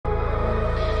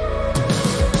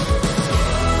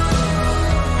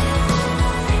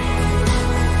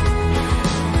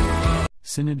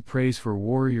Synod prays for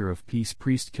warrior of peace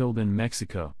priest killed in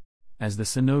Mexico. As the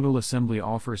Synodal Assembly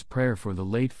offers prayer for the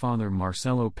late Father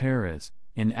Marcelo Perez,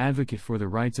 an advocate for the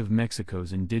rights of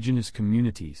Mexico's indigenous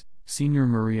communities, Sr.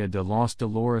 Maria de los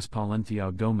Dolores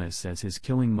Palencia Gomez says his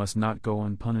killing must not go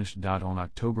unpunished. On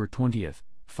October 20,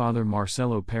 Father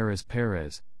Marcelo Perez,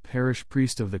 parish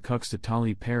priest of the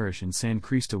Cuxtitali Parish in San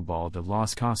Cristobal de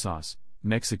las Casas,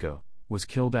 Mexico, was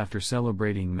killed after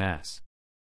celebrating Mass.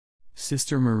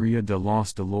 Sister Maria de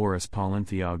los Dolores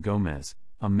Palencia Gomez,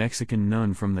 a Mexican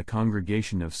nun from the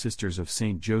Congregation of Sisters of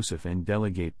St. Joseph and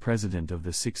delegate president of the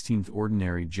 16th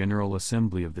Ordinary General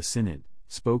Assembly of the Synod,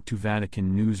 spoke to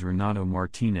Vatican News' Renato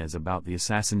Martinez about the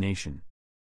assassination.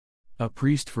 A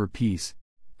priest for peace.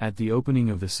 At the opening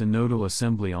of the Synodal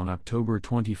Assembly on October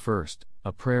 21,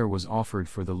 a prayer was offered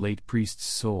for the late priest's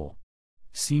soul.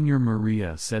 Sr.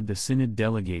 Maria said the Synod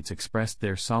delegates expressed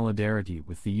their solidarity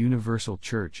with the Universal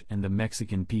Church and the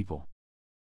Mexican people.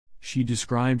 She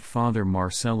described Father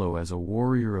Marcelo as a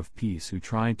warrior of peace who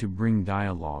tried to bring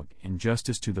dialogue and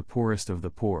justice to the poorest of the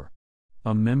poor.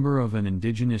 A member of an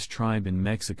indigenous tribe in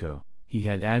Mexico, he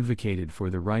had advocated for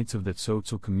the rights of the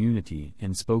Tzotzil community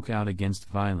and spoke out against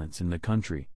violence in the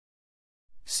country.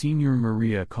 Sr.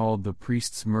 Maria called the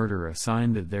priest's murder a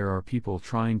sign that there are people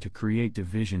trying to create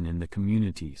division in the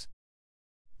communities.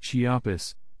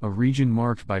 Chiapas, a region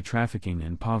marked by trafficking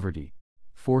and poverty.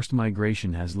 Forced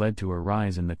migration has led to a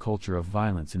rise in the culture of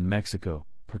violence in Mexico,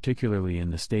 particularly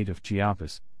in the state of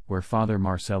Chiapas, where Father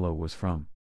Marcelo was from.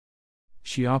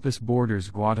 Chiapas borders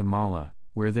Guatemala,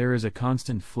 where there is a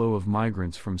constant flow of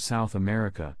migrants from South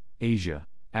America, Asia,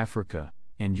 Africa,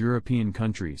 and European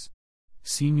countries.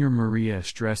 Sr. Maria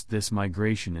stressed this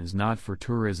migration is not for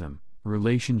tourism,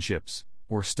 relationships,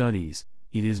 or studies,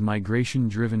 it is migration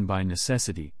driven by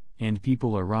necessity, and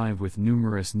people arrive with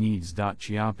numerous needs.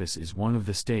 Chiapas is one of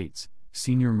the states,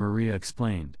 Sr. Maria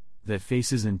explained, that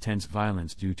faces intense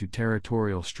violence due to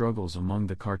territorial struggles among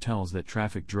the cartels that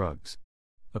traffic drugs.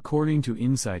 According to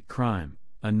Insight Crime,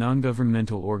 a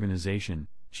non-governmental organization,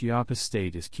 Chiapas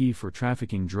State is key for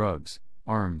trafficking drugs,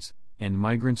 arms, and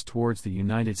migrants towards the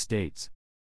United States.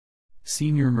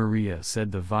 Sr. Maria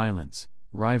said the violence,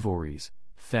 rivalries,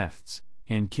 thefts,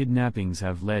 and kidnappings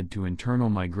have led to internal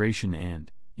migration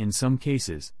and, in some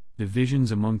cases,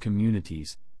 divisions among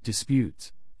communities,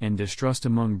 disputes, and distrust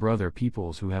among brother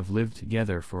peoples who have lived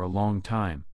together for a long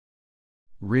time.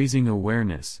 Raising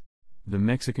awareness. The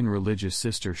Mexican religious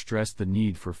sister stressed the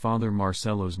need for Father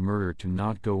Marcelo's murder to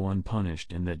not go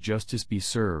unpunished and that justice be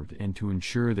served and to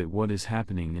ensure that what is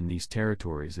happening in these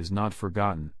territories is not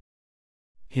forgotten.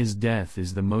 His death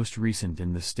is the most recent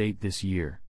in the state this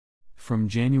year. From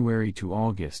January to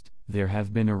August, there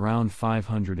have been around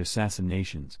 500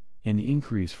 assassinations, an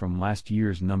increase from last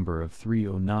year's number of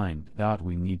 309.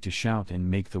 We need to shout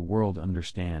and make the world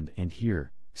understand and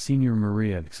hear, Sr.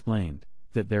 Maria explained,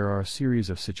 that there are a series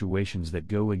of situations that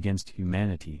go against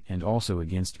humanity and also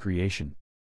against creation.